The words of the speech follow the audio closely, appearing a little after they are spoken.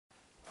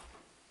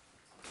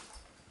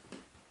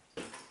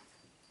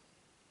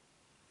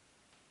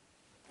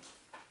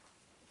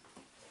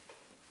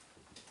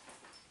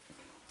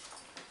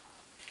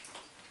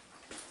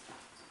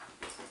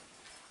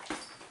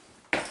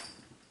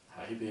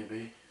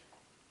baby.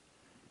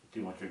 Do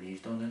you want your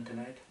knees done in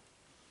tonight?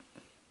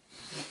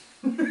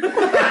 Do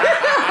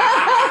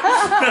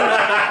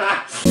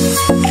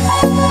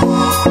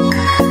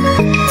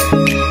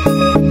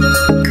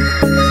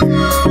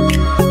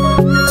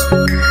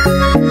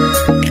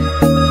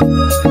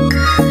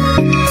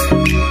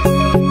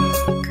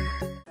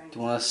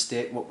you want to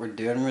state what we're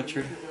doing,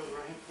 Richard?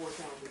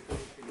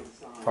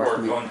 We're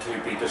going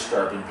to be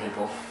disturbing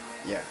people.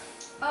 Yeah.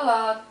 A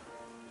lot.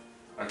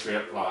 A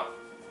great lot.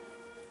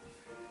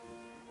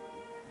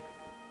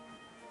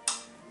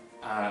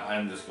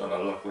 I'm just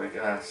gonna look like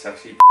a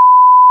sexy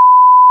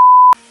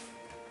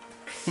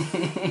Straight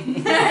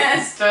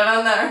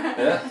on there.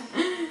 Yeah.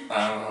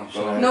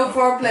 No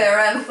foreplay or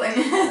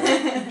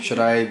anything. Should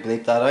I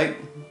bleep that out?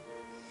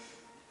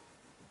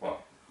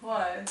 What?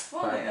 Why? It's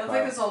funny. I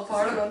think it's all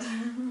part of it.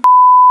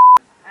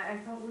 I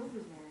thought Will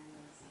was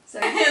marrying So,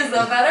 is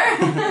that better?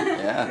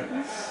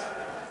 Yeah.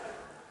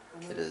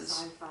 It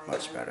is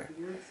much better.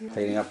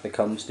 Cleaning up the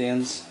cum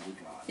stains?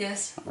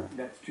 Yes.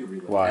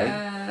 Why?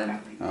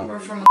 We're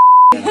from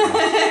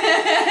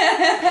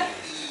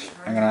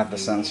I'm gonna have to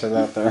censor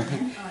that there.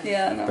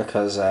 yeah. No.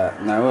 Because,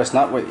 no, it's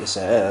not what you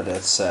said.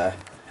 It's, I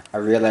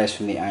realised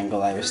from the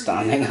angle I was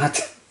standing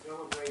at.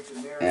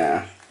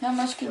 Yeah. How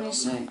much can you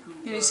see?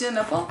 Can you see a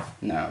nipple?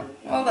 No.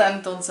 Well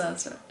then, don't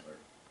censor.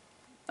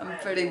 I'm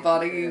pretty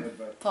body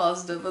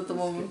positive at the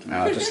moment.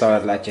 No, I just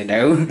thought I'd let you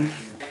know.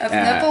 If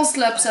nipple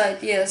slips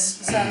out, yes,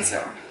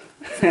 censor.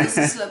 If it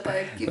doesn't slip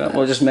out, keep Well, it.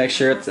 we'll just make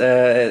sure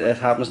it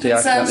happens to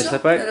accidentally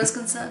slip It out. is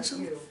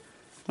consensual.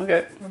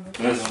 Okay.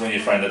 This is when you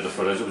find out the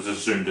footage, it was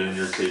just zoomed in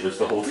your cleavage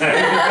the whole time.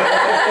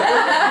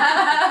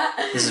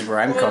 This is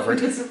where I'm covered.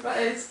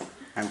 Surprise.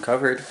 I'm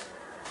covered.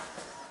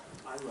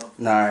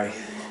 Now,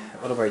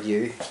 what about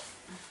you?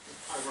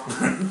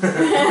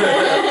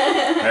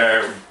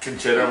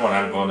 Considering what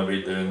I'm going to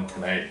be doing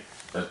tonight,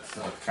 that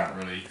I can't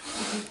really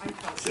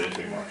say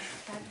too much.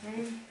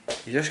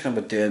 You're just going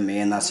to be doing me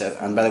and that's it.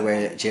 And by the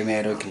way, Jamie,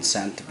 I don't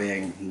consent to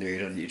being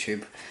nude on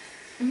YouTube.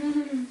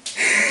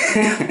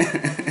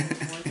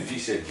 Did you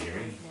say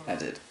Jamie? I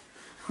did.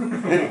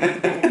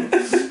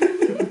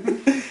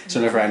 So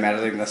whenever I'm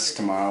editing this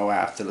tomorrow, I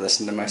have to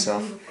listen to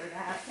myself.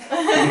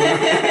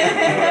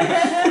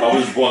 I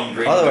was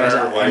wondering Otherwise,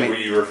 why were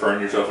you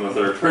referring yourself in the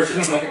third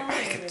person?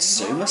 I could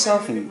sue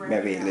myself and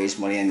maybe lose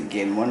money and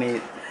gain money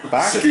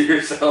back. Sue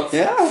yourself?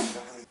 Yeah.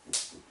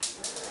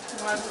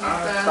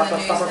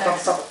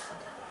 Stop.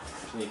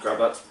 Can you grab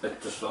that?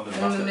 It just under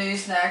In the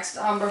news next,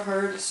 Amber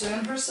Heard is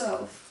suing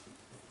herself.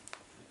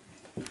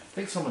 I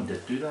think someone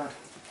did do that.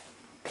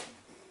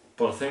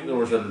 But I think there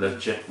was a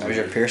legit... That was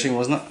your piercing,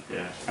 wasn't it?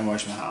 Yeah. I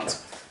washed my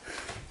hands.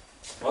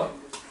 What?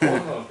 The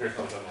one on the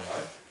piercing was on my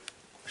mouth.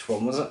 Which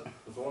one was it?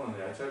 The one on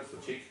the outside, it's the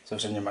cheek. So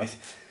it's in your mouth?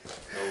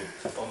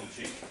 No, on the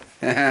cheek.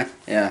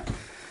 Yeah.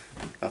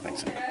 I think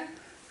so.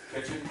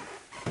 Kitchen.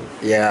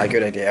 Yeah,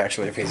 good idea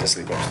actually if he's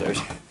asleep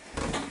upstairs.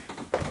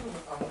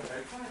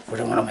 We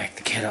don't want to wake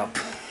the kid up.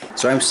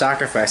 So I'm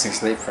sacrificing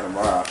sleep for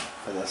tomorrow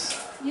for this.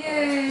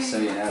 Yay! So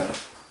you know.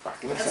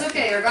 It's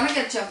okay, you're gonna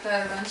get chucked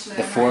out eventually.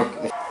 The fork.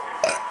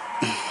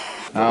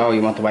 Oh,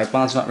 you want the white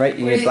balance? Not right.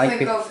 You What need do you blank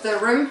think paper. of the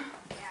room?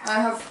 I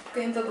have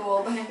painted the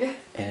wall behind you.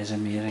 It is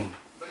amazing.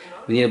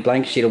 We need a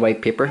blank sheet of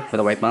white paper for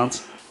the white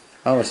balance.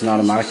 Oh, it's an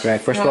automatic, right?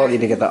 First of all, you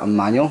need to get that on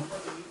manual. Do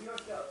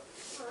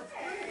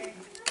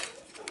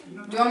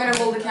you want me to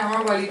hold the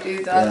camera while you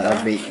do that? Yeah,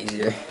 that'd be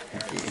easier.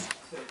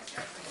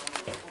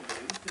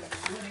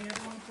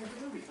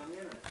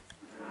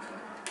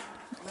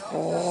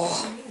 Oh,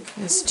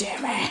 it's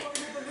Jamie.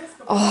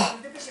 Oh.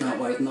 It's not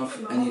white enough.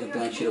 I need a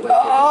blank sheet of white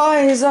paper.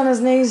 Oh, he's on his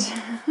knees.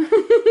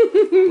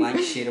 Blank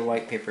sheet of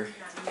white paper.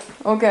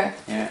 Okay.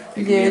 Yeah.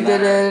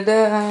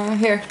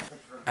 Here.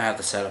 I have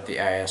to set up the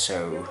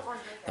ISO,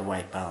 the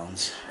white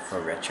balance for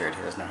Richard.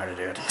 He doesn't know how to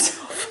do it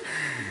himself.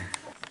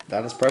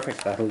 That is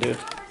perfect. That'll do it.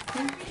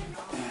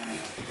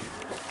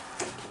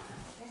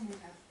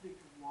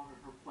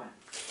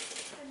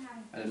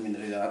 I didn't mean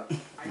to do that. No.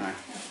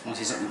 Want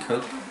to see something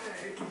cool?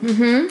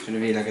 It's going to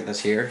be like at this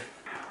here.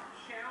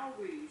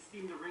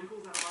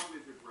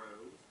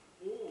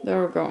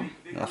 There we go.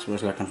 That's what I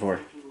was looking for.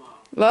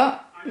 Look,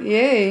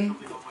 yay. You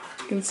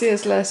can see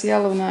it's less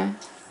yellow now.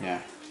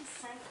 Yeah.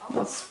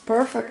 That's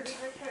perfect.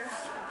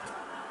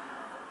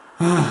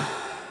 That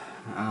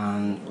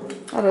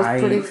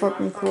is pretty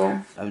fucking cool.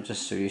 I'm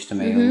just so used to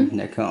my own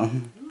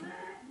Nikon.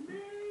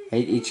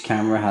 Each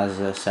camera has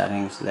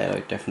settings laid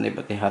out differently,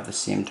 but they have the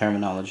same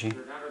terminology.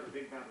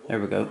 There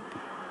we go.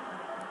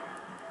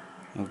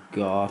 Oh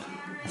god,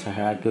 that's how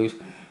high it goes.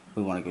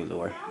 We want to go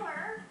lower.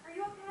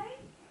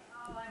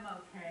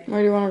 Why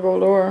do you want to go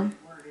lower?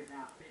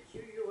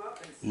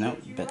 Nope,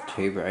 a bit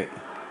too bright.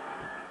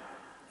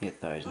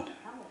 8,000.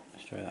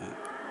 Let's try that.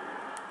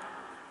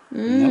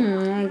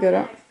 Nope. I get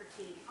it.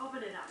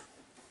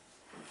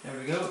 There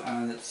we go,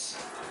 and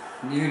it's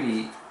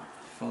nearly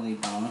fully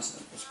balanced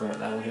at the spirit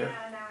level here.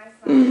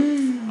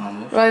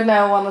 Almost. Right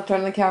now I want to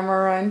turn the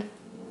camera around.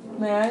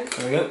 May I?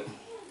 There we go.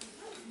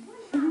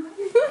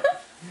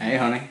 Hey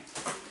honey.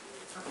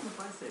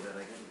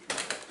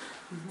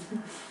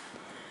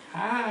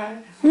 Hi.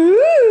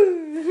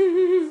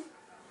 Woo!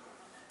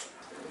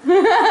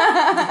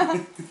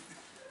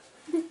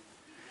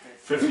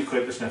 50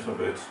 quid to sniff my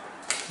boots.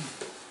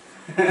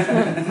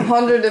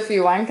 100 if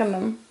you wank on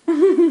them.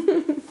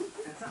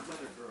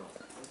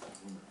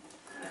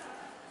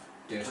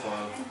 Dear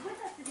Swallow.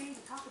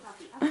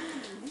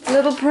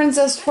 Little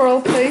princess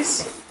twirl,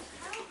 please.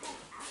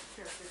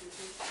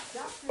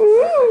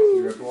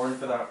 You were born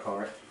for that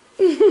part.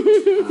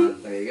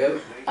 And there you go.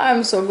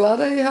 I'm so glad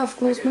I have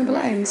closed my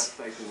blinds.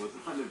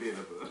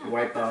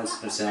 White balance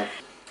himself.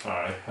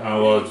 Alright,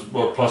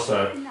 well, plus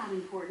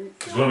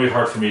it's going to be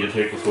hard for me to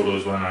take the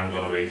photos when I'm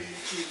going to be.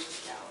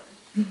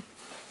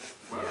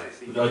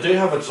 I do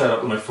have it set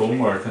up on my phone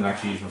where I can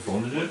actually use my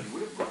phone to do it.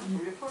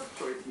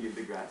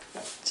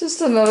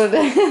 Just another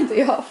day at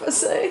the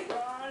office, eh?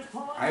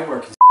 I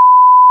work.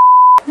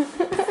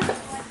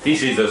 He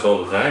sees this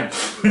all the time.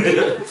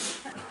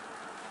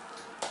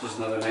 Just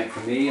another night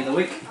for me in the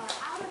week.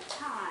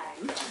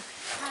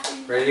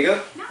 Ready to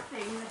go?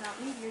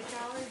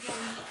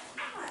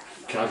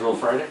 Casual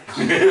Friday.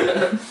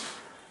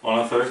 On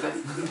a Thursday.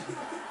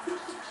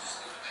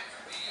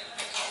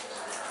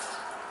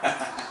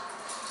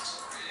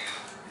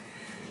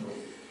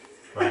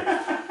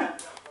 Right.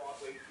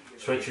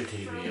 Switch your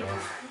TV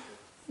off.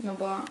 No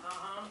bar.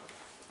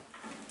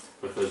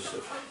 Because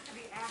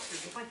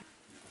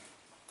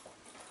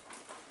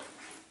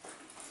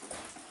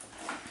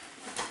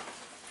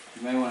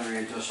You may want to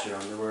readjust your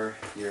underwear.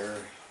 Your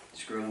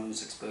scrotum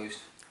is exposed.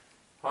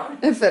 Why?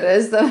 If it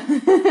is, then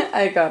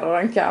I got it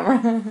on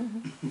camera.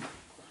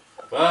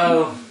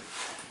 Well,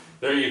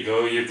 there you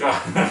go. You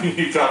got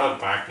you got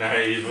it back now.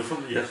 Even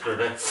from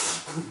yesterday.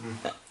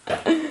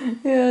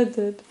 Yeah, I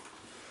did.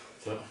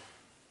 So,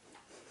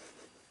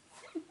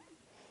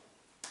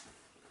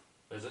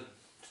 is it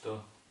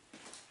still?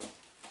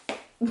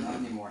 Not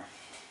anymore.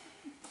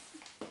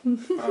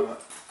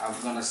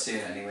 I'm gonna see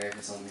it anyway if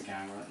it's on the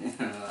camera.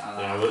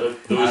 Yeah,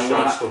 but those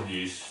shots don't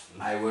use.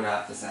 I would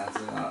have to censor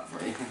that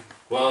for you.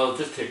 Well,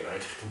 just take it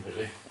out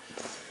completely.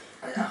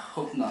 I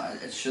hope not.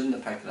 It shouldn't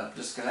have picked it up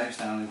just because I'm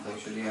standing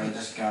closer to you. I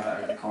just got it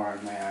out of the corner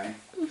of my eye.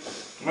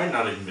 It might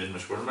not even be in my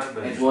scrotum.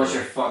 It was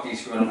your fucking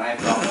scrotum. I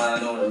promise I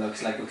know what it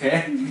looks like,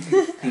 okay?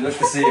 Look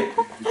to see it.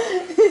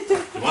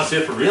 You want to see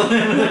it for real?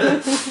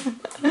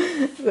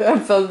 I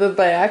filmed it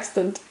by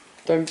accident.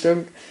 Dunk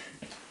dunk.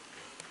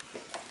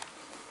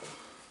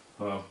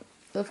 Well,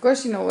 Of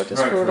course you know what the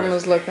Right, scrotum right.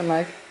 is looking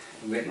like.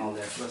 I'm waiting all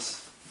day for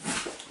this.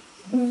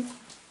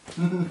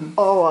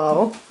 Oh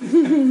wow.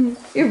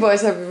 You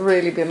boys have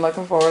really been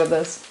looking forward to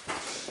this.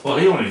 well,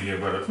 he only knew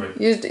about it. Like,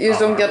 You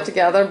don't get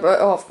together but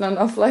often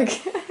enough,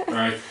 like.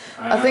 right.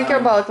 I think your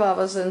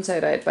balaclava's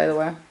inside out, by the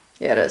way.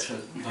 Yeah, it is.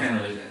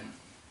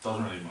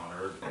 Doesn't really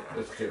matter.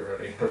 Let's get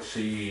ready. Let's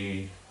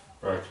see.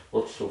 Right,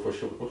 what sofa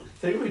should we? I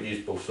think we'd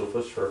use both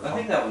sofas for. I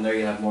think that one there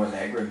you have more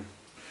leg room.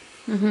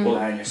 Well,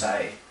 On your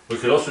side. we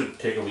could also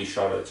take a wee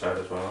shot outside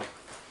as well.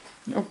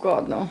 Oh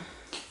god, no.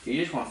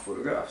 You just want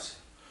photographs.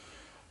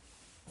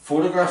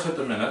 Photographs at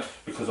the minute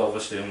because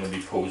obviously I'm going to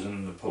be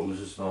posing the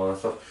poses and all that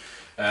stuff.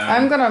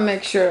 I'm gonna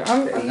make sure.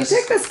 You this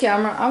take this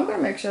camera. I'm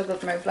gonna make sure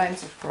that my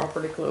blinds are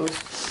properly closed.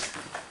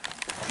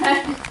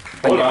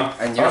 Hold on.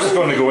 and I'm you're- just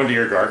going to go into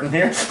your garden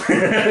here.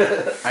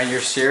 And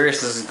you're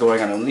serious this is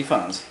going on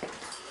OnlyFans?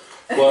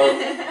 Well,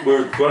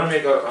 we're going to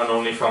make an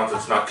OnlyFans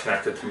that's not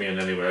connected to me in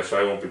any way, so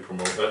I won't be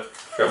promoting it.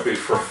 It'll be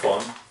for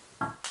fun.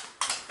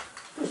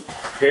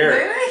 Here.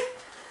 Really?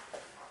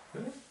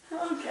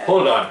 Okay.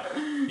 Hold on.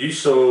 You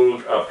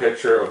sold a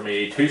picture of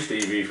me to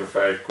Stevie for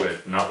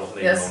 £5, not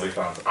with Yes.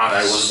 OnlyFans, and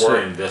I was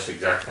wearing this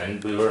exact thing,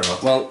 believe it or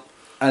not. Well,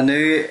 I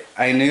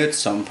knew at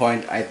some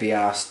point I'd be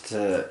asked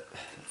to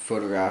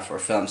photograph or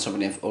film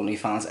somebody in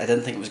OnlyFans. I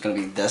didn't think it was going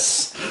to be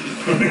this.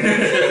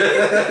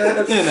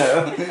 You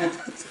know.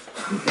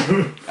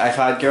 I've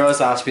had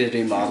girls ask me to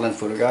do modelling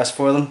photographs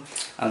for them,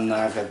 and now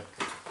I've had.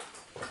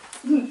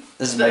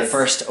 This is my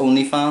first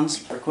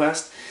OnlyFans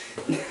request.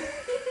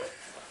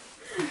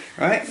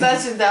 Right?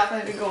 That should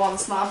definitely go on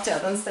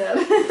Snapchat instead.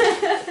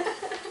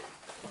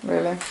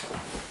 Really?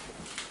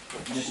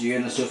 Just you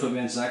and the sofa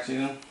being sexy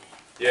then?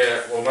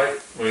 Yeah, we might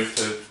move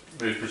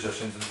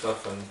positions and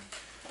stuff, and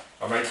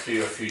I might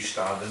do a few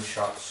standing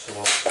shots.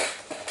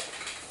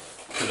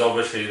 Because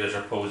obviously there's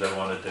a pose I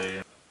want to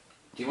do.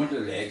 Do you want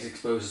your legs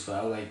exposed as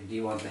well? Like, do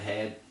you want the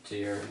head to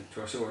your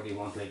torso, or do you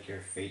want like your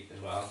feet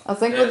as well? I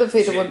think with the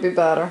feet it would be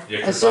better. Yeah,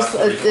 It's 'cause just,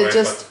 that's really it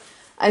just,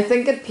 I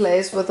think it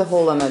plays with the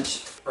whole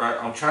image. Right,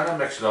 I'm trying to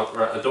mix it up.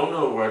 Right, I don't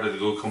know whether to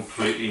go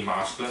completely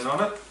masculine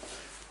on it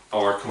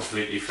or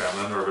completely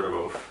feminine or a bit of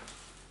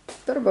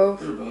both. Bit of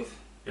both. Or both.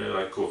 You know,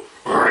 like go,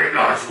 alright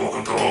lads,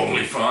 welcome to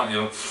OnlyFans,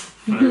 you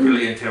know, in a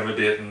really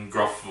intimidating,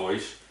 gruff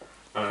voice.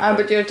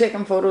 But you're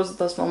taking photos at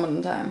this moment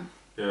in time.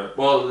 Yeah,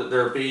 well,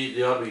 there'll be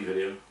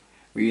video.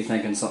 Were you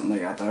thinking something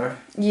like that there?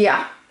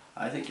 Yeah.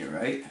 I think you're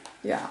right.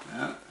 Yeah.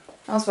 Yeah.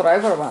 That's what I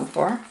would have went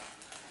for.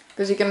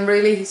 Because you can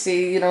really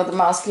see, you know, the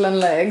masculine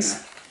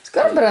legs. It's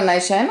got a bit of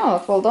nice shine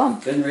on it, well done.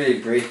 Didn't really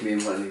brief me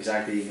what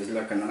exactly he was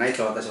looking, and I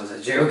thought this was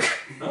a joke.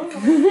 No. I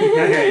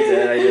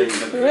did.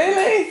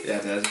 Really? Yeah,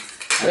 I did.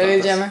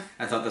 Really, Jimmy?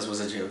 I thought this was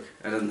a joke.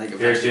 I didn't think it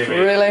was Here, actually Jimmy.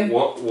 Really?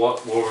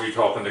 What were you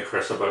talking to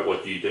Chris about?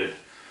 What you did?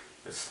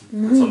 It's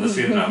on the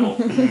same level.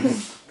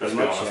 Let's as be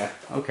much, honest.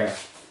 yeah. Okay.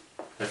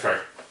 That's right.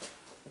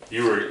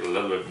 You were a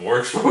little bit more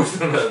exposed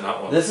than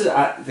that one. This is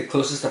the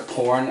closest to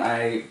porn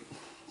I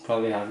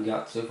probably haven't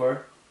got so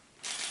far.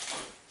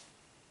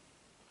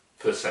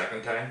 For the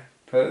second time.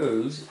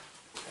 Pose.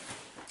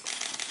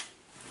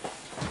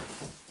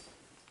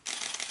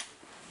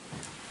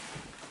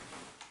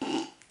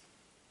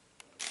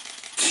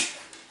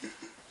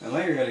 Am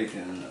I really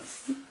doing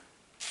this?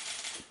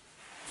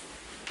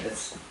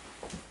 It'd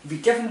be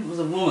different if it was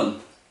a woman.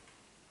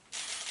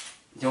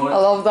 Do you know I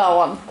what? love that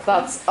one.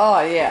 That's, oh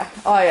yeah,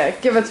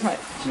 give it to me. Do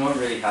you know what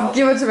really helps?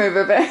 Give it to me,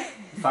 baby.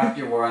 The fact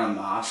you're wearing a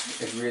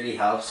mask, it really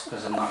helps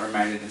because I'm not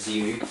reminded it's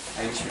you.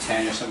 I just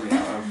pretend you're somebody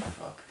else. Oh,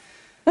 fuck.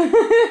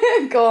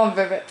 Go on,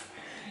 baby.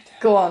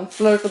 Go on,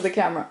 flirt with the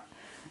camera.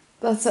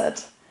 That's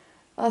it.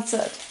 That's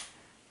it.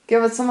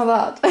 Give it some of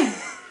that.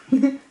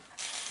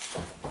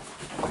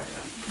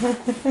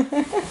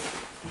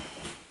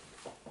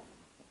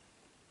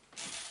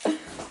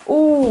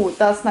 Ooh,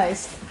 that's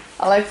nice.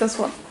 I like this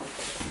one.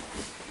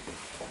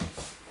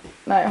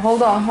 Now,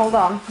 hold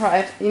on.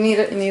 Right, you need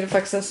to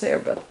fix this here,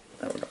 but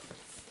there we go.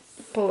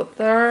 Pull it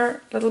there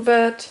a little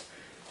bit.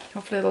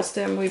 Hopefully it'll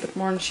stay a wee bit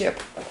more in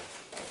shape.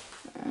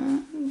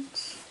 And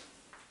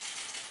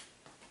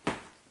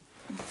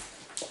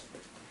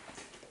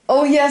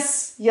oh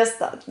yes,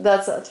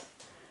 that's it.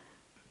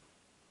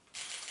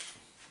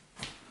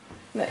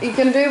 Now, you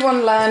can do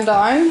one lying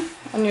down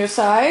on your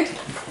side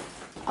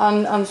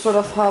and sort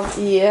of have,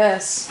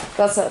 yes,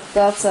 that's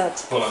it.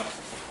 Hold on.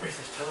 Where's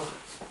this pillow?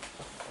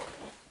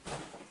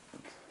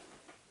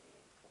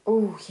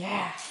 Oh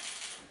yeah.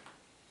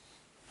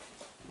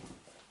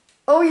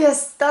 Oh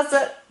yes, that's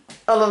it.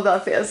 I love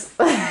that face.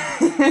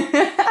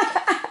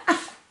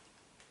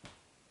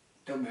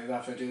 Don't move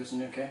after I do this,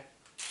 okay?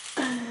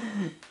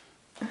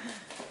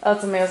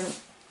 That's amazing.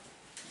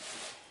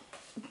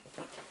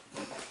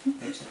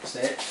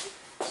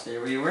 Stay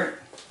where you were.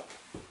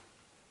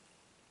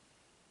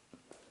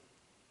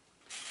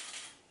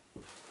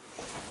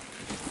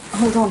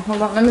 Hold on,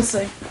 let me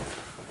see.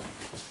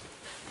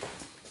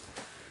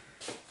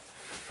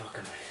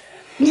 Fucking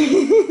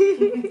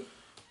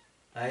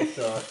I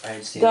thought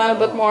I'd seen Down a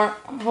bit more.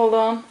 Hold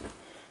on.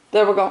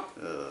 There we go.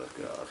 Oh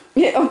god.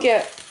 Yeah,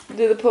 okay.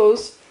 Do the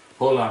pose.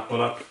 Hold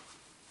on.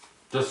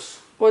 Just.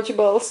 Watch your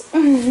balls.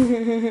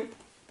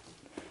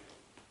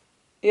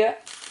 Yeah,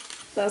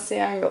 that's the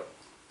angle.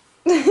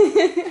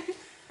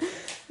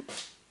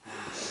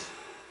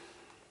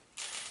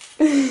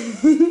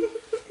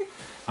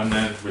 And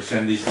then we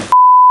send these.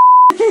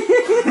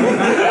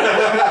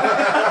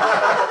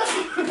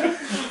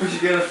 We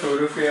should get a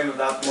photo frame of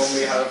that one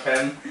we had of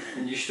him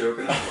and you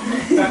stroking it.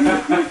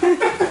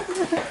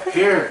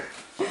 Here.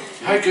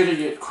 How good are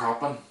you at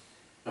cropping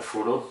a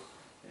photo?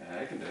 Yeah,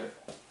 I can do it.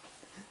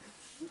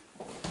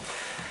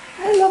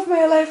 I love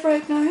my life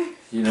right now.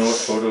 You know what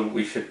photo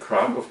we should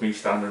crop of me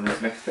standing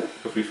right next to it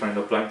if we find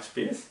a blank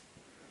space?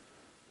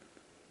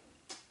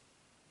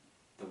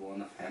 The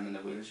one of him in the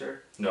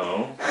wheelchair?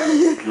 No.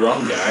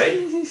 Wrong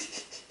guy.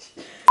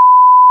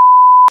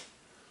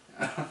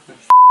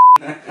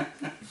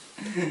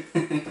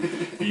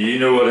 You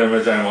know what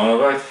image I'm on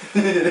about?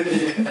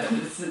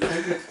 Yes.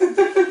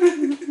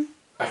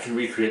 I can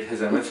recreate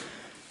his image.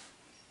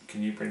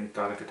 Can you bring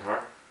down a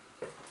guitar?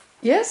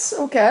 Yes,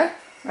 okay.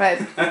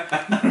 Right.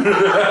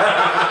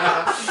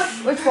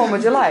 Which one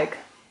would you like?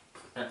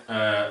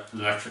 The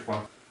electric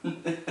one.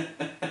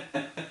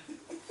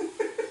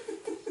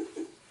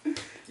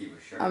 You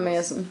were sure.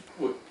 Amazing.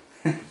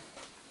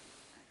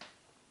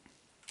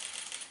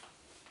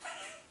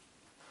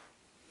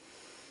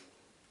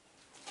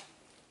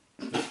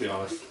 Let's be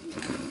honest.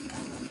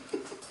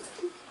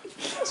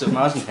 So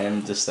imagine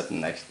him just sitting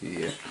next to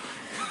you.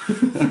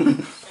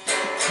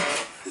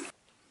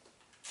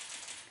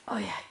 Oh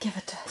yeah, give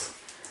it to us.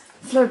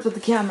 Flirt with the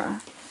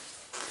camera.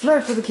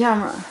 Flirt with the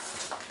camera.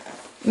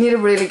 You need to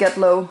really get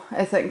low,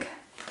 I think.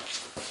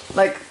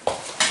 Like,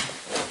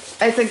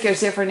 I think you're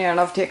safer near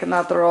enough taking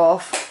that there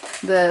off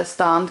the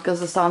stand because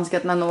the stand's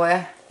getting in the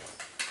way.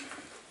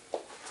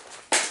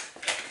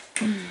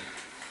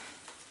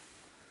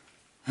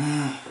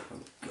 Oh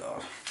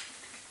god.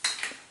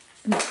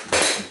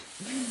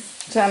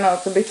 Try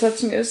not to be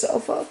touching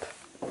yourself up.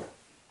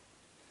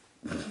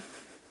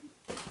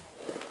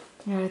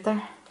 You right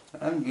there?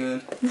 I'm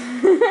good.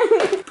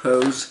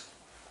 Pose.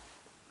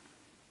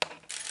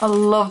 I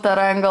love that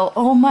angle.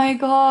 Oh my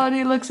god,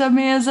 he looks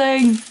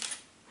amazing.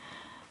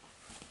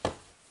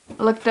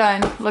 Look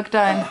down, look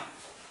down.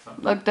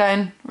 Look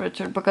down,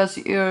 Richard, because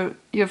your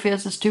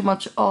face is too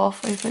much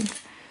off, I think.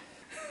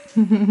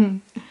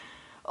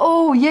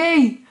 Oh,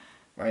 yay!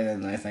 Why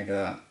didn't I think of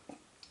that?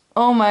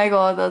 Oh my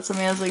god, that's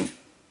amazing.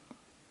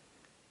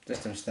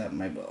 Just don't step in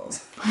my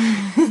balls.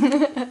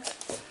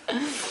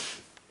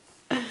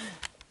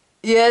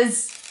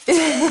 Yes!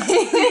 You're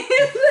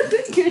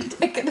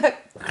taking a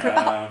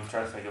crap. I'm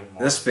trying to think of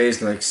more. This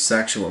feels like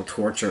sexual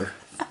torture.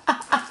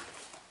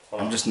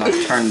 I'm just not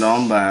turned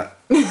on by it.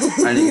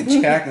 And you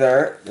can check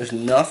there, there's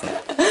nothing.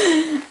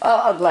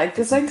 Oh, I'd like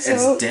to think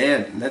so. It's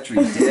dead,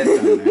 literally dead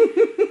down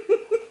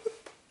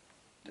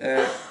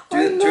there.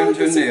 Turn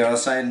to the other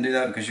side and do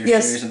that because you're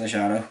Yes. serious in the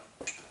shadow.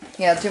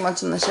 Yeah, too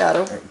much in the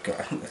shadow. Oh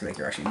god, it looks like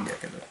you're actually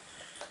naked.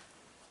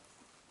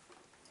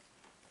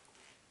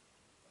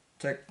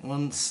 Take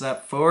one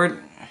step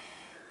forward.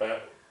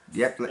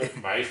 Yep.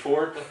 My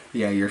Ford.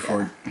 Yeah, you're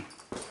forward.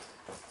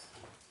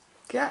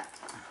 Yeah.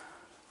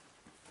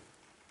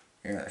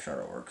 Yeah, the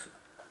shadow works.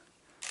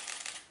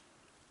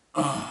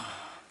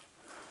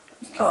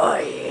 Oh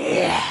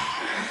yeah.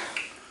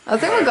 I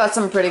think we got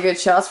some pretty good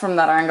shots from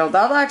that angle.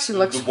 That actually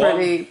looks The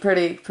one-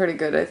 pretty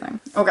good, I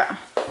think. Okay.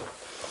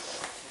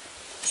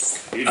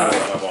 You know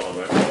what I'm on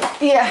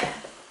about. Yeah.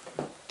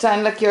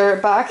 Sound like you're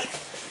back.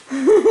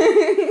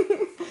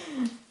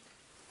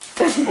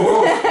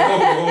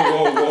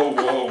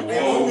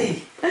 Whoa.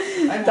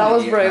 That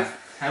was brave.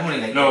 I'm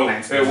only like No,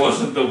 it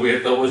wasn't the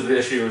weight that was the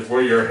issue, it was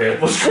where your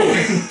head was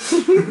going.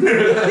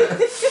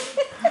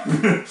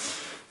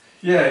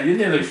 Yeah, you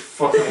nearly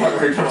fucking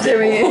went right on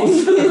Jimmy, the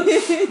balls.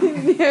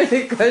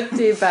 nearly got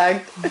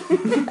teabagged.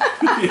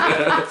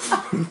 Yeah.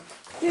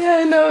 Yeah,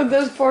 I know.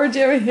 This poor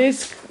Jimmy,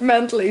 he's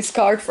mentally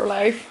scarred for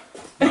life.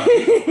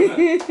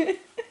 It's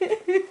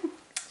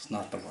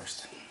not the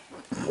worst.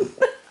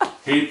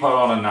 He put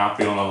on a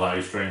nappy on a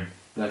live stream.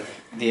 Look,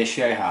 the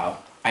issue I have,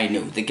 I know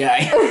the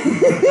guy.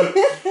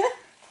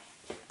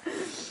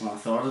 Well, I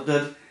thought it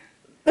did.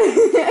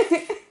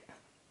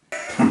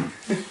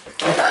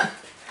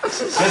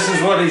 This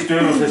is what he's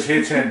doing with his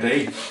HND.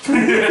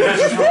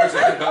 This is what it's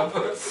ended up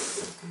with.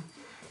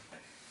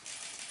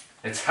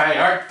 It's high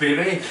art,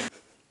 baby.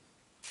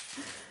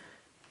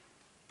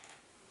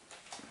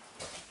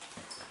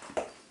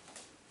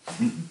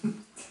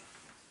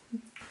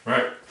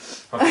 Right.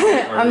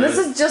 And this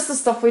is just the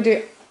stuff we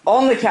do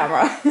on the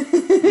camera.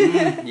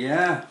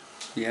 Yeah,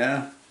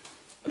 yeah.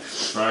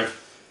 Right.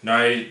 Now,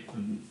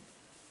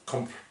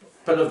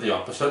 bit of the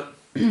opposite.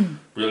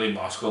 Really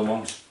masculine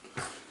ones.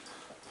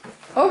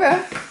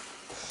 Okay.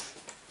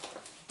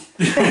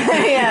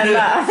 Yeah,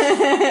 nah.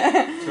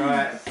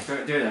 Try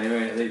it. Do it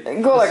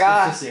anyway. Go like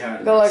that. Just see how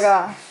it Go like looks.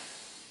 that.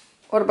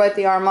 What about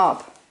the arm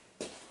up?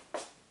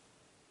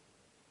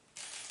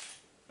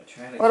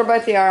 Try What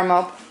about the arm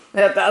up?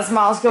 Yeah, that's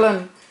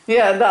masculine.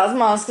 Yeah, that's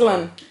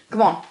masculine.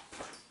 Come on.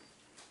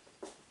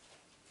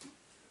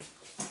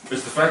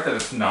 It's the fact that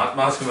it's not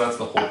masculine, that's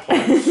the whole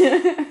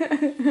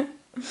point.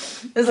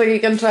 It's like you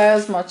can try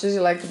as much as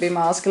you like to be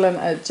masculine,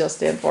 it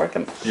just ain't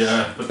working.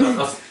 Yeah, but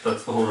that's the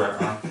whole right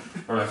arm.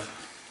 Alright.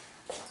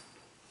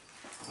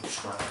 I'm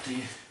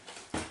scrappy.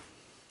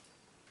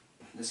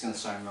 This is gonna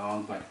sound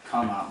wrong, but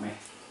come at me.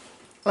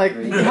 Like,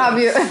 have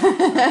you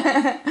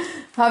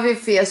have your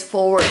face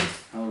forward.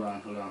 Hold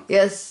on.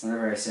 Yes.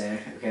 Whenever I say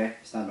it, okay,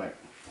 stand back.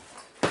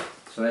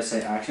 So I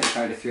say action,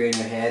 try to three in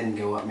your head and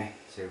go at me.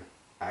 So,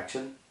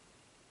 action.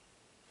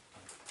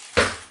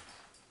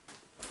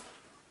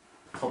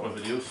 Couple of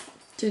videos.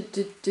 Do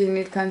you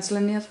need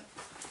counselling yet?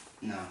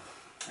 No.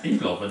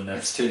 He's loving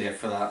It's this. too late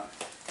for that.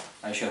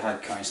 I should have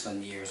had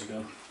counselling years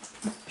ago.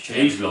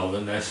 He's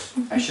loving this.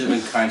 I should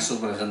have been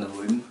counselled when I was in the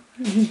womb.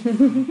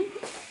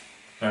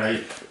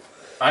 Alright.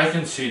 I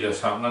can see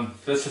this happening.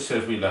 Let's just say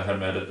if we let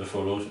him edit the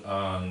photos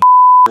and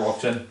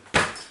walks in.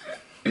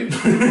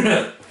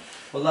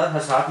 Well, that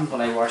has happened when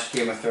I watched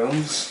Game of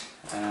Thrones.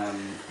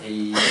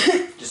 He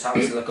just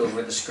happens to look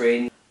over the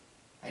screen.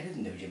 I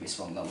didn't know Jimmy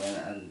swung that way,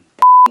 and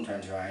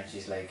turns around.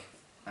 She's like,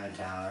 "I'm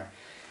telling her."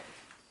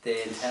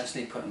 They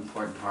intentionally put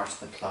important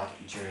parts of the plot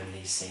during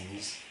these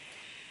scenes.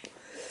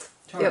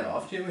 Turn Yep. it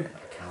off, Jimmy.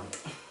 I can't.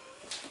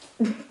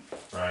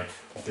 Right.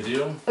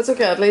 Video. It's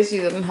okay, at least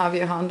you didn't have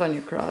your hand on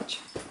your crotch.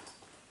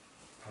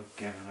 I'll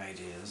give him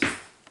ideas.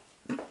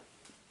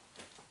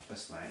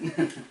 That's fine.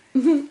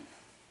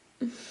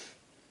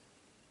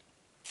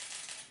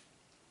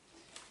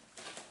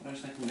 I was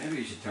thinking maybe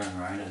you should turn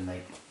around and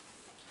like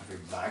have your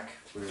back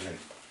where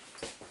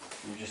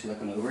you're just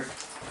looking over.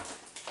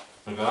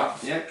 Like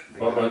that. Yep.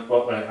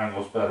 What way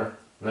angle's better?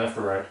 Left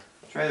or right?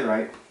 Try the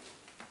right.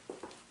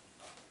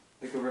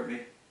 Look over at me.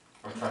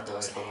 Or track the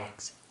right over.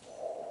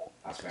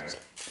 That's better.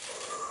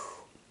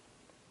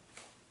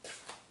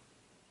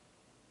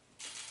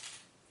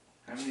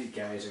 How many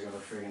guys are gonna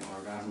friggin'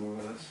 orgasm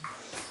over this?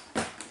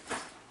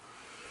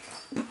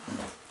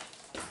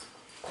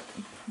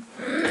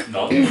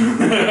 No.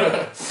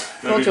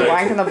 Told you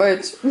wanking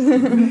about.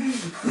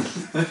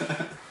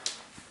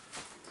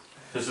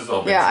 This is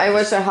all. Yeah, I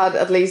wish I had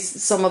at least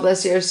some of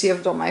this year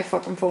saved on my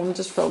fucking phone,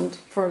 just filmed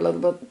for a little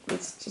bit.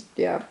 It's just,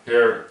 yeah.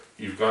 Here,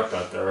 you've got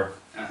that there.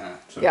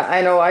 So. Yeah,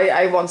 I know,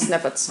 I want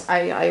snippets.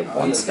 I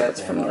want you'll snippets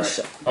get from them, this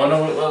shit. Oh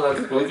no,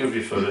 we'll give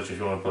you footage if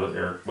you want to put it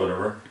there,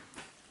 whatever.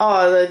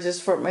 Oh,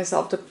 just for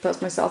myself to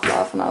piss myself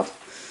laughing at.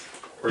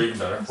 Or even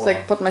better. It's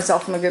like put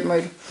myself in a good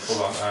mood.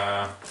 Hold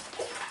on.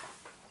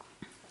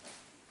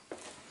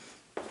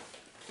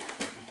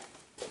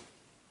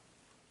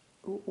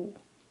 Ooh.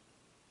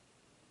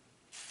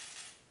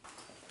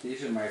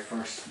 These are my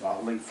first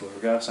modelling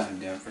photographs I'm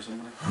doing for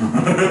somebody.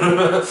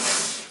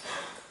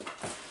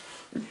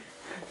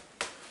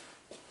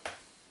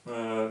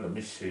 Let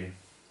me see.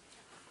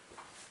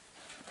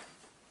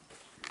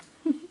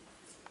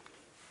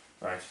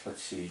 Right,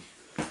 let's see.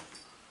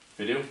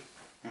 Video?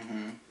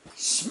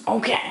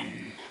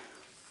 Smoking!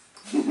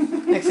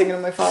 Next thing you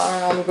know, my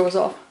fire alarm goes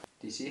off.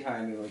 Do you see how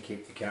I'm able to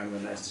keep the camera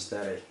nice and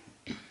steady?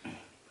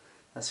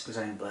 That's because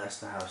I'm blessed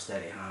to have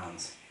steady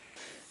hands.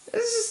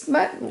 It's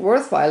just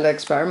worthwhile to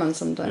experiment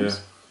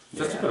sometimes. Yeah.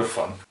 Just a bit of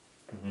fun.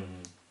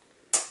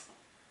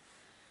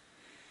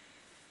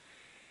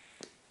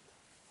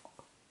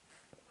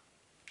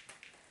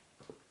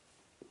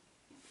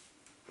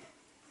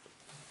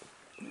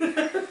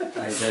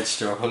 I did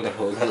struggle to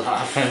hold a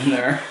laugh in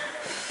there.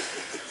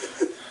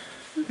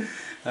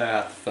 I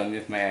have to film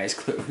with my eyes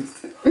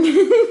closed.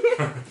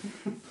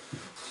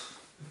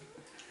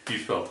 You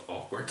felt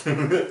awkward.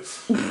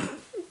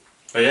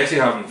 Are you actually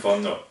having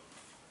fun though?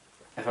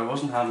 If I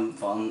wasn't having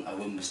fun, I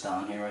wouldn't be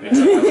standing here right now.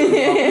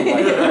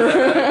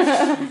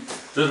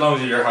 Just as long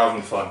as you're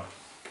having fun.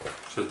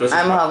 So this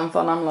I'm having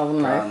fun, I'm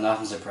loving life.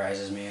 Nothing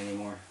surprises me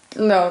anymore.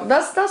 No,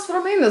 that's what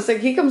I mean. It's like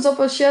he comes up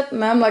with shit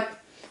and I'm like,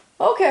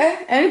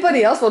 okay.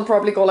 Anybody else would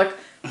probably go like,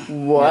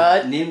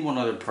 what? Name one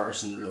other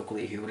person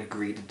locally who would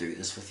agree to do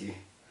this with you.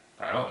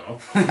 I don't know.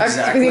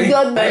 Exactly.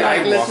 I Like,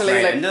 walked literally,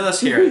 right like, into this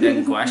here and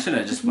didn't question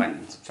it, just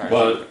went. Sorry.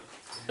 Well,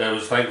 I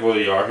was thankful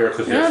you are here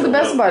because you know, the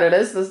best about it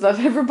is that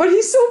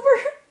everybody's sober.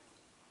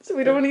 So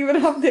we don't even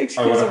have the I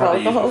excuse would of have had to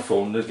use my alcohol.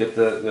 phone to get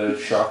the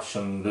shots,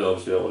 and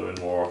obviously that would have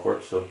been more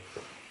awkward. So,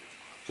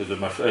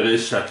 because it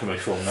is set to my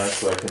phone now,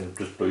 so I can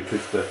just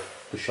Bluetooth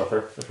the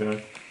shutter, if you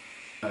know.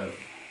 Oh.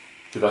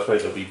 So that's why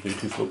there'll be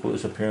Bluetooth logo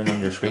is appearing on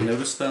your I screen.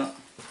 noticed that.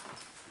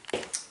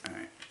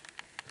 Alright.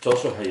 It's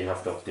also how you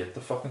have to update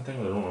the fucking thing.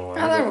 I don't know why.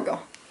 Ah, there we go.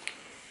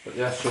 But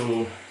yeah,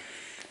 so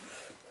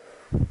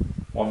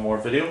one more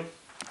video.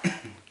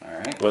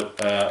 Alright.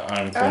 But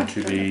I'm going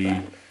to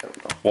be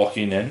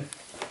walking in.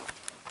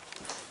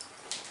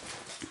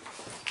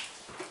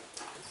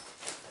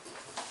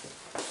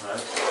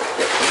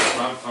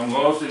 I'm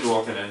obviously be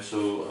walking in,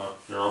 so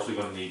you're also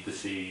going to need to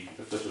see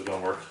if this is going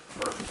to work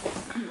first.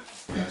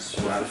 Yes,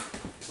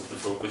 With the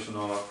focus and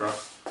all that crap.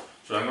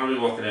 So I'm going to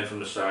be walking in from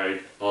the side,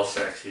 all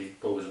sexy,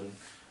 posing,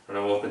 and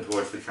I'm walking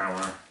towards the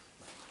camera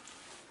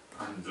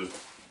and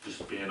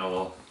just being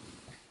all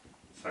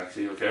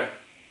sexy, okay?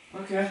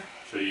 Okay.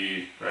 So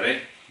you ready?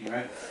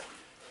 Right.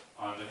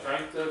 On the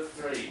count of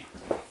three.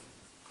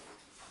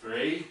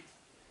 3.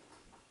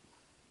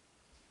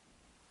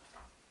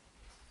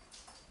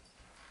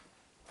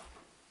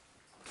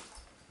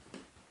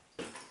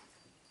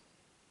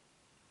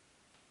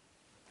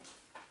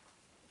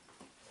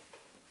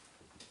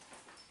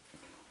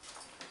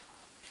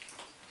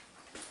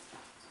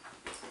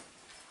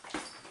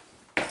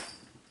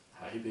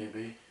 Hi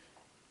baby.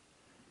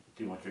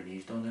 Do you want your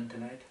knees done in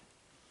tonight?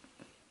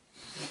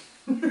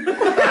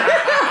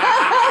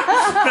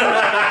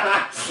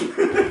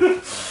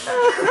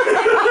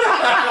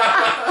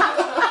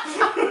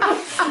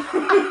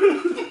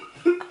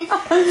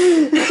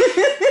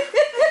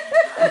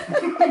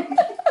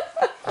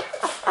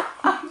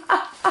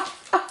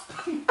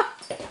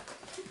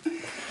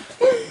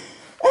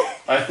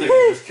 I think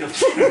you just killed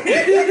me.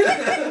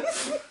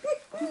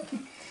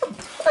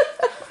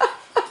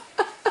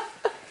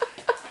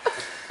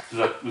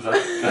 Was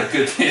that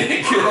good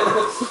take?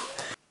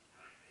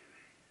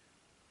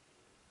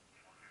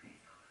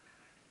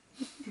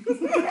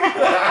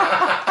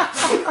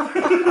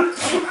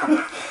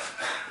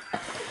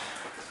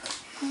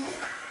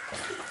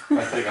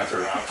 I think that's a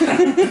wrap.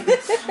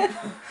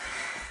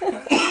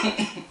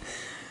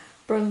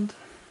 Brilliant.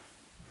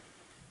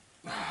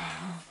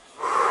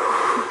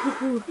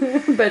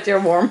 Bet you're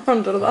warm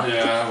under that.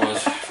 Yeah, it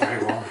was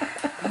very warm.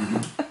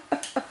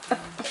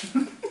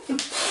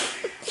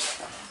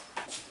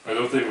 I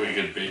don't think we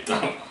could beat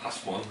that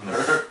last one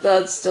there.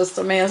 That's just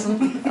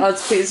amazing.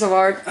 That's a piece of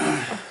art.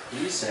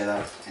 Please say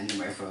that into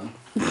my phone.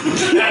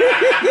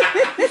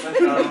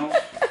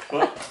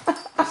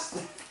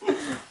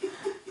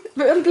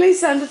 And please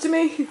send it to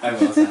me. I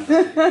will send it to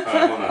you.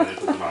 I want to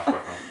put the mask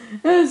back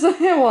on. So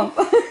I want.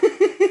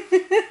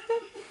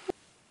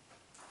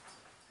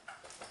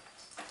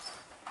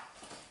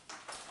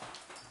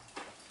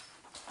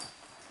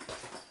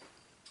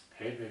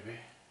 Hey baby,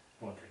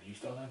 want your knees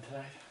done in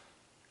tonight?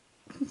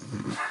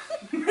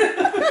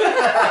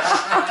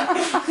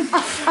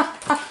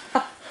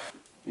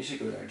 You should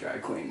go to a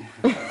drag queen.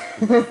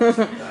 Who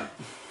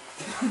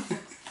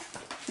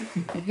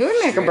would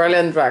make a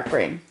brilliant drag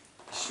queen?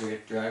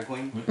 Straight drag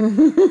queen.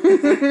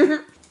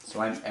 So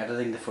I'm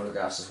editing the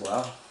photographs as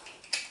well.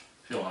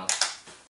 If you want.